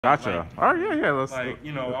Gotcha. Oh yeah. Let's I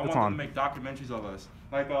want them to make documentaries of us.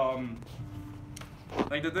 Like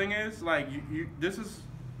the thing is, like this is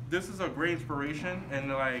a great inspiration,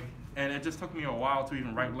 and it just took me a while to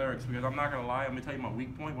even write lyrics because I'm not gonna lie, I'm gonna tell you my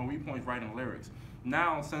weak point. My weak point is writing lyrics.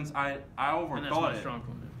 Now since I overthought it,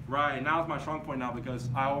 right now it's my strong point now because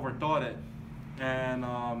I overthought it, and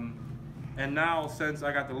now since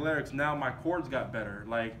I got the lyrics, now my chords got better.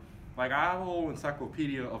 Like I have a whole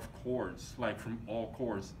encyclopedia of chords, like from all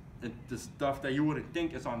chords, the stuff that you wouldn't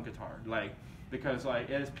think is on guitar, like. Because like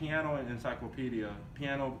it is piano and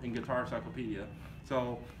guitar encyclopedia.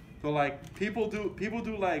 So like people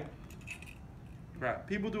do like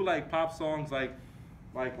pop songs like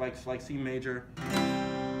C major,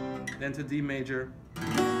 then to D major,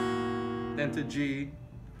 then to G,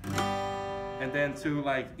 and then to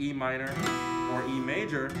like E minor or E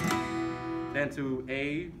major, then to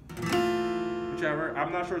A, whichever.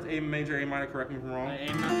 I'm not sure it's A major, A minor. Correct me if I'm wrong.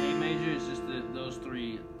 A major is just those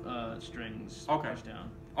three strings pushed down.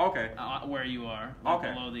 Okay. Where you are.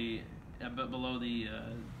 Okay. Below the.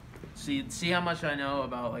 See how much I know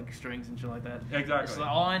about like strings and shit like that. Exactly. So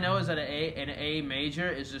all I know is that an A major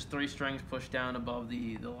is just three strings pushed down above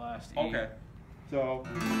the last E. Okay. So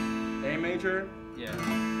A major. Yeah.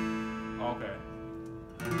 Okay.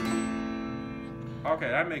 Okay,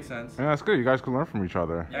 that makes sense. Yeah, that's good. You guys can learn from each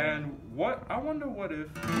other. And I wonder what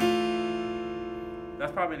if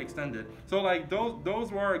that's probably an extended. So like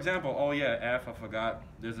those were example. Oh yeah, F. I forgot.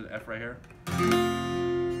 There's an F right here.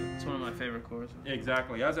 It's one of my favorite chords.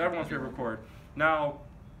 Exactly. That's everyone's favorite chord. Now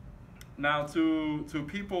to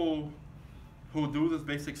people who do this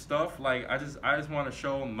basic stuff, like I just want to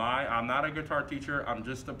show I'm not a guitar teacher. I'm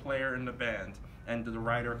just a player in the band and the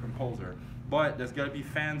writer composer. But there's gonna be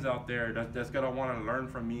fans out there that's gonna want to learn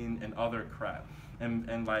from me and other crap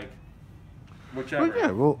and like whichever. Well,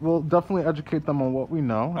 yeah, we'll definitely educate them on what we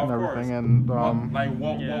know and everything, and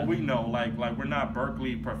what we know. Like we're not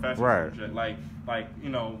Berkeley professors and shit. Like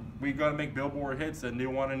we gotta make Billboard hits, and they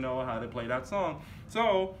want to know how to play that song.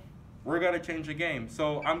 So we're gonna change the game.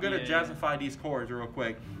 So I'm gonna jazzify these chords real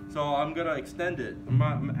quick. So I'm gonna extend it. I'm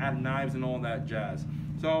gonna add knives and all that jazz.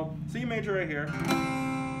 So C major right here.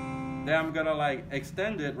 Then I'm gonna like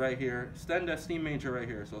extend it right here. Extend that C major right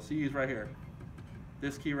here. So C is right here.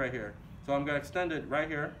 This key right here. So I'm gonna extend it right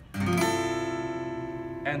here.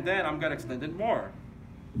 And then I'm gonna extend it more.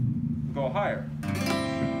 Go higher.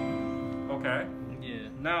 Okay. Yeah.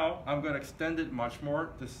 Now I'm gonna extend it much more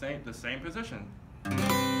the same position.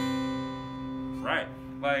 Right.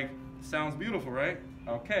 Like sounds beautiful, right?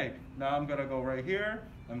 Okay. Now I'm gonna go right here.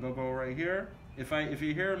 I'm gonna go right here. If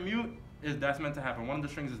you hear mute, that's meant to happen. One of the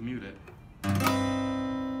strings is muted.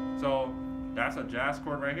 So that's a jazz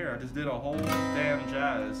chord right here. I just did a whole damn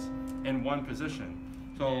jazz in one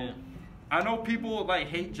position. So I know people like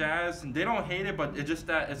hate jazz, and they don't hate it, but it's just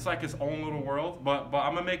that it's like its own little world. But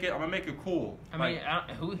I'm gonna make it cool. I mean,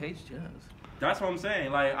 who hates jazz? That's what I'm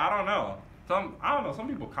saying. Like I don't know. Some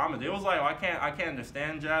people comment. It was like, I can't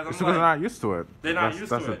understand jazz. It's because they're not used to it. They're not used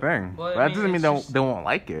to it. That's the thing. Well, that doesn't mean they won't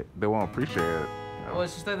like it. They won't appreciate it. Well,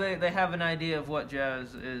 it's just that they have an idea of what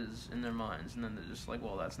jazz is in their minds, and then they're just like,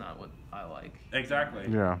 well, that's not what I like. Exactly.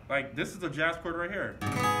 Yeah. Like, this is a jazz chord right here.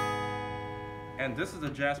 And this is a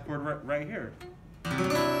jazz chord right here.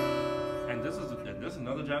 And this is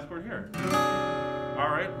another jazz chord here. All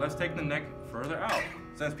right, let's take the neck further out,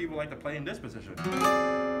 since people like to play in this position.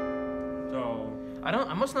 So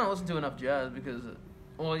I must not listen to enough jazz because,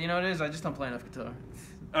 well, you know what it is? I just don't play enough guitar.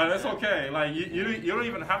 That's okay. Like you don't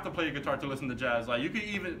even have to play a guitar to listen to jazz. Like you could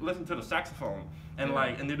even listen to the saxophone and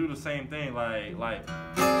and they do the same thing. Like.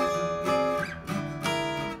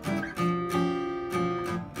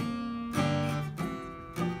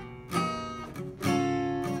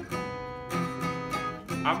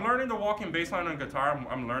 I'm learning the walking bass line on guitar.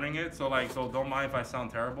 I'm learning it, so don't mind if I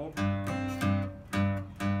sound terrible.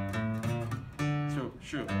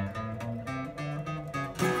 Shoot.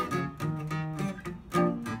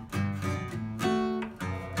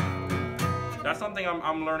 That's something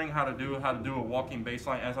I'm learning how to do a walking bass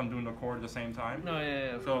line as I'm doing the chord at the same time. No,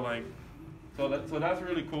 yeah. So that's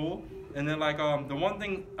really cool. And then the one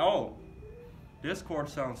thing, this chord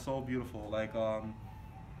sounds so beautiful.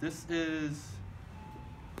 This is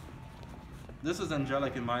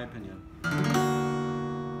angelic in my opinion.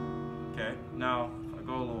 Okay, now I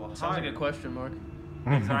go a little higher. Sounds like a question mark.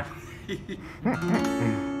 Exactly.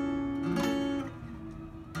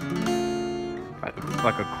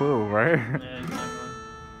 Like a clue, right? Yeah, exactly.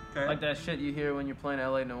 Okay. Like that shit you hear when you're playing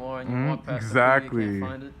LA Noir and you walk past exactly. the you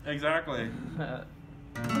can't find it. Exactly.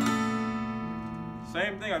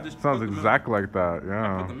 Same thing. I just sounds exactly like that.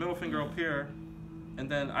 Yeah. I put the middle finger up here, and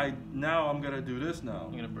then now I'm gonna do this now.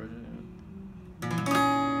 I'm gonna bridge it.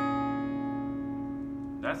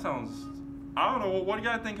 That sounds. I don't know. What do you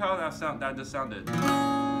guys think? How that just sounded?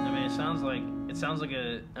 I mean, it sounds like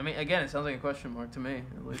a. I mean, again, it sounds like a question mark to me.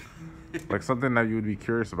 At least. Like something that you would be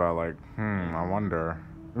curious about. Like, I wonder.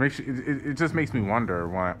 It just makes me wonder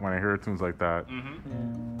when I hear tunes like that.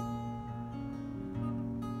 Mm-hmm.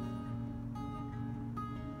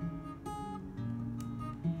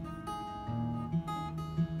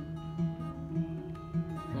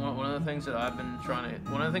 One of the things that I've been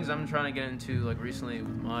one of the things I'm trying to get into like recently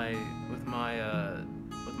with my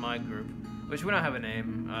group, which we don't have a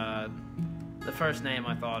name. The first name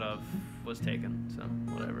I thought of was taken, so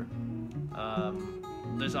whatever.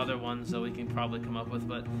 There's other ones that we can probably come up with,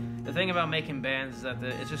 but the thing about making bands is that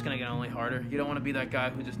it's just gonna get only harder. You don't want to be that guy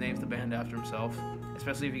who just names the band after himself,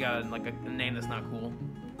 especially if you got like a name that's not cool.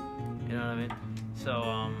 You know what I mean?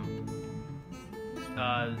 So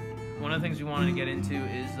one of the things we wanted to get into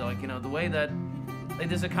is like, you know, the way that like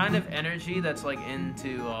there's a kind of energy that's like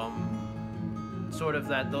into sort of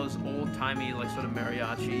those old timey like sort of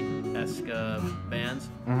mariachi-esque bands.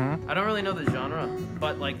 Mm-hmm. I don't really know the genre,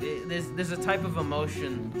 but like there's a type of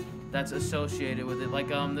emotion that's associated with it. Like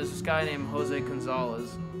there's this guy named Jose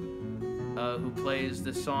Gonzalez who plays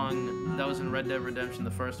this song that was in Red Dead Redemption, the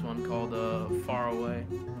first one, called Far Away,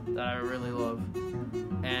 that I really love.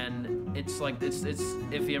 And it's like it's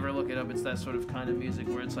if you ever look it up, it's that sort of kind of music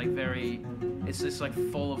where it's like it's just like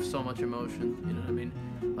full of so much emotion. You know what I mean?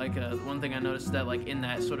 Like one thing I noticed is that like in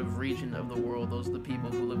that sort of region of the world, those are the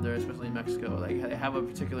people who live there, especially in Mexico. Like they have a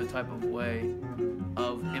particular type of way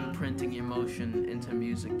of imprinting emotion into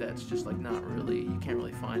music that's just like not really, you can't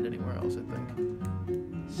really find anywhere else, I think.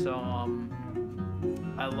 So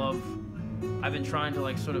I've been trying to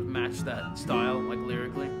like sort of match that style like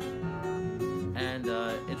lyrically. And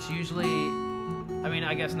it's usually, I mean,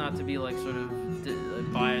 I guess not to be like sort of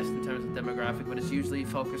biased in terms of demographic, but it's usually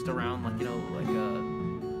focused around like, you know,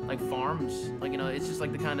 like farms. Like, you know, it's just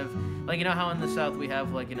like the kind of, like, you know how in the South we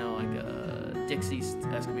have like, you know, like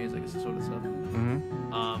Dixie-esque music, it's sort of stuff.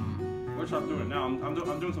 Mm-hmm. Which I'm doing now. I'm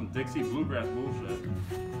doing some Dixie bluegrass bullshit.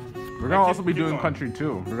 We're gonna also be doing country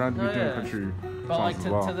too. We're gonna be doing country but songs like as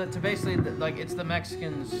well. to basically like it's the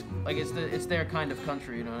Mexicans, like it's their kind of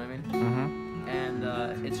country, you know what I mean? Mm-hmm. And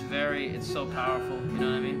it's so powerful, you know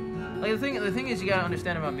what I mean? Like the thing is, you gotta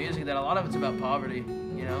understand about music that a lot of it's about poverty,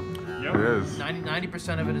 you know? Yep. It is.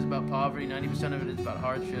 90% of it is about poverty, 90% of it is about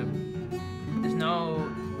hardship. There's no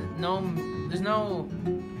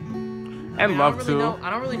And love too. I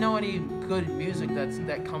don't really know any good music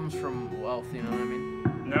that comes from wealth, you know what I mean?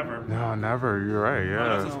 Never. No, never. You're right. Well,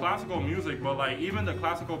 Yeah. this is classical music, but like even the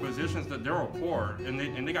classical musicians, that they're all poor and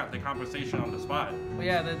they got the compensation on the spot. Well,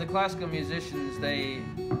 yeah, the classical musicians, they,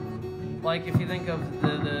 like if you think of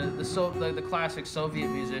the classic Soviet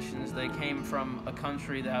musicians, they came from a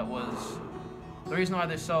country that was, the reason why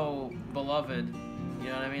they're so beloved, you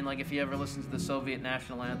know what I mean? Like if you ever listen to the Soviet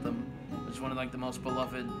national anthem, it's one of like the most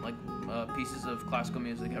beloved like pieces of classical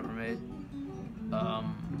music ever made.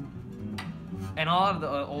 And a lot of the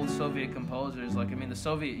old Soviet composers, like, I mean, the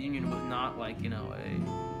Soviet Union was not like, you know,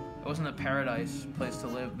 it wasn't a paradise place to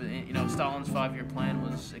live, but, you know, Stalin's 5-year plan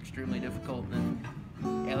was extremely difficult and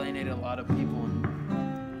alienated a lot of people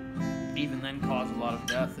and even then caused a lot of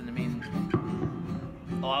death. And I mean,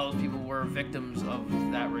 a lot of those people were victims of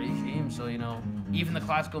that regime, so, you know, even the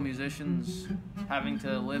classical musicians having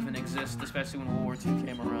to live and exist, especially when World War II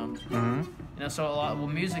came around. Mm-hmm. You know, so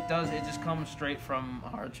music does, it just comes straight from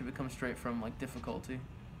hardship. It comes straight from like difficulty.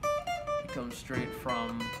 It comes straight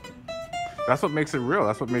from. That's what makes it real.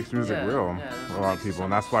 That's what makes music real for a lot of people,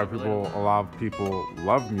 and that's why a lot of people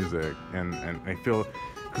love music, and they feel,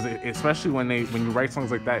 because especially when you write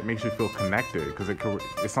songs like that, it makes you feel connected, because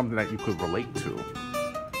it's something that you could relate to.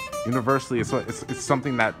 Universally, it's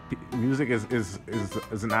something that music is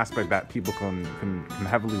an aspect that people can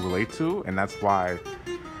heavily relate to, and that's why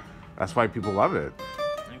people love it.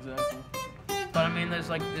 Exactly. But I mean,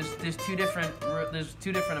 there's two different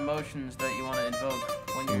emotions that you want to invoke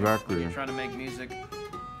when you're trying to make music,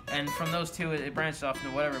 and from those two it branches off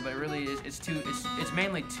into whatever. But it really is it's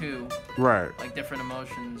mainly two. Right. Like different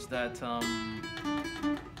emotions that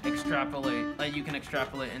extrapolate, like you can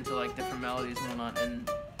extrapolate into like different melodies and whatnot, and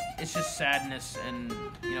it's just sadness and,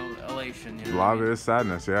 you know, elation. You know a lot of it is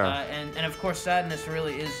sadness, yeah. And of course, sadness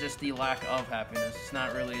really is just the lack of happiness. It's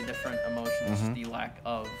not really a different emotion. It's just the lack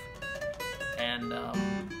of. And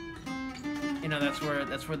you know, that's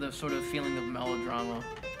where the sort of feeling of melodrama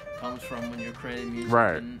comes from when you're creating music.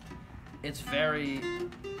 Right. And it's very.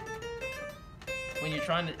 when you're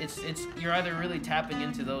trying to, you're either really tapping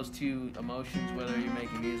into those two emotions, whether you're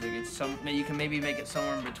making music. You can maybe make it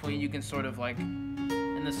somewhere in between. You can sort of like,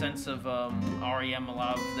 in the sense of REM, a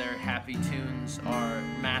lot of their happy tunes are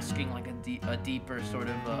masking like a deeper sort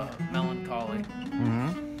of melancholy.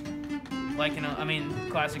 Mm-hmm. Like, you know, I mean,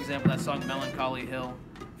 classic example, that song Melancholy Hill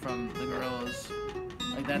from the Gorillaz.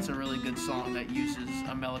 Like, that's a really good song that uses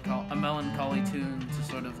a melancholy tune to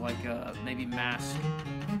sort of like maybe mask,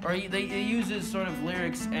 or it uses sort of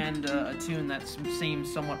lyrics and a tune that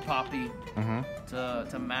seems somewhat poppy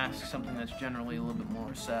to mask something that's generally a little bit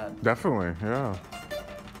more sad. Definitely, yeah.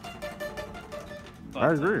 But,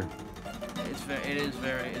 I agree. It's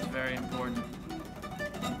very important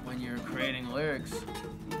when you're creating lyrics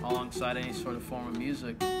alongside any sort of form of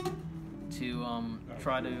music to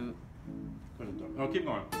try to. Oh, keep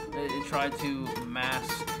going. Try to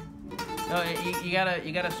mask. No, you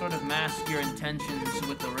gotta sort of mask your intentions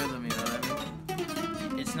with the rhythm. You know what I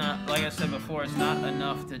mean? It's not, like I said before, it's not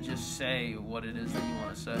enough to just say what it is that you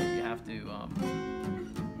want to say.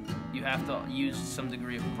 You have to use some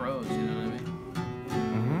degree of prose. You know what I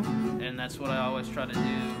mean? And that's what I always try to do.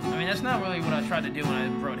 I mean, that's not really what I tried to do when I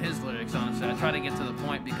wrote his lyrics, honestly. I try to get to the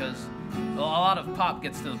point because a lot of pop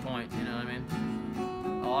gets to the point. You know what I mean?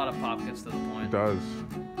 A lot of pop gets to the point. It does.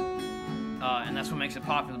 And that's what makes it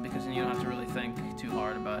popular, because then you don't have to really think too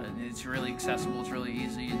hard about it. It's really accessible. It's really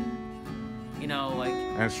easy, and you know, like.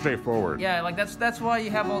 And it's straightforward. Yeah, like that's why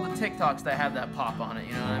you have all the TikToks that have that pop on it.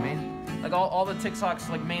 You know what I mean? Like all the TikToks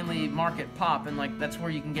like mainly market pop, and like that's where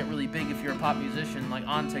you can get really big if you're a pop musician, like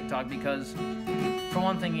on TikTok, because for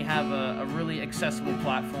one thing you have a really accessible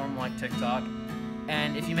platform like TikTok,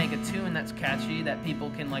 and if you make a tune that's catchy that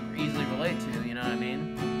people can like easily relate to, you know what I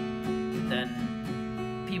mean? Then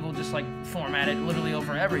people just like format it literally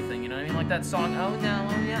over everything, you know what I mean? Like that song, oh no,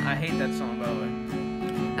 oh yeah, I hate that song by the way.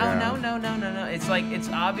 Oh no. It's like, it's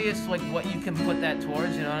obvious like what you can put that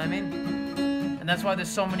towards, you know what I mean? And that's why there's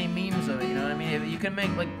so many memes of it, you know what I mean? You can make,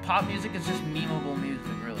 like, pop music is just memeable music,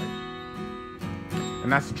 really.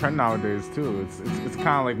 And that's the trend nowadays too. It's kind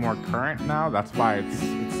of like more current now. That's why it's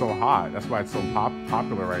so hot. That's why it's so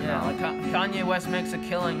popular right now. Yeah, like Kanye West makes a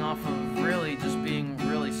killing off of really just being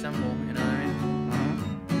really simple, you know what I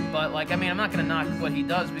mean? But, like, I mean, I'm not gonna knock what he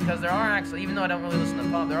does, because there are actually, even though I don't really listen to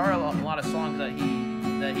pop, there are a lot of songs that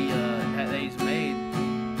he's made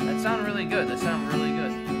that sound really good.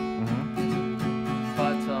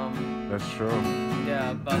 That's true.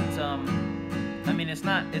 Yeah, but I mean, it's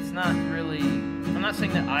not really. I'm not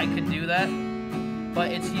saying that I could do that,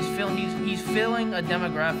 but he's filling a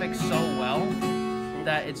demographic so well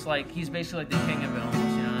that it's like he's basically like the king of it almost.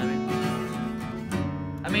 You know what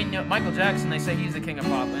I mean? You know, Michael Jackson, they say he's the king of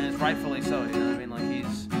pop, and it's rightfully so. You know what I mean? Like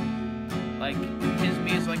he's like his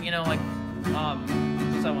music, like, you know, like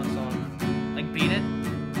what's that one song? Like Beat It.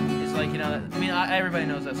 It's like, you know, I mean, everybody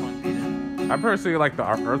knows that song, Beat It. I personally like the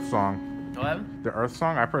Earth song. What? The Earth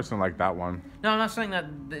song, I personally like that one. No, I'm not saying that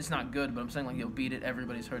it's not good, but I'm saying like you'll Beat It,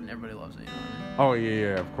 everybody's heard and everybody loves it. You know what I mean? Oh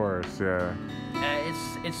yeah, of course, yeah.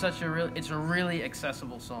 It's a really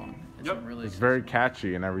accessible song. It's very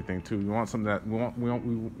catchy and everything too. We want something that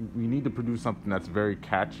we need to produce something that's very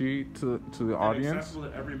catchy to the audience. Accessible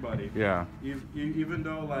to everybody. Yeah. Even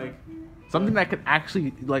though like. Something that could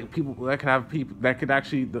actually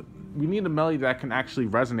we need a melody that can actually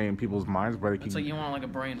resonate in people's minds, where they can. It's like you want like a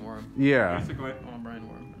brainworm. Yeah. Basically. You want a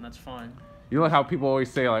brainworm, and that's fine. You know how people always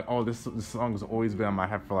say like, oh, this song has always been in my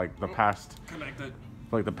head for like the past. Connected.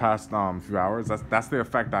 Like the past few hours. That's the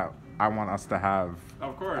effect that I want us to have.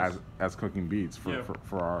 Of course. As cooking beats for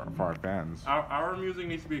our fans. Our music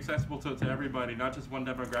needs to be accessible to everybody, not just one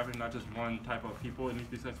demographic, not just one type of people. It needs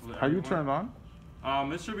to be accessible to everyone. Are you turned on?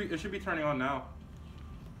 It should be turning on now.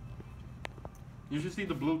 You should see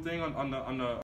the blue thing on the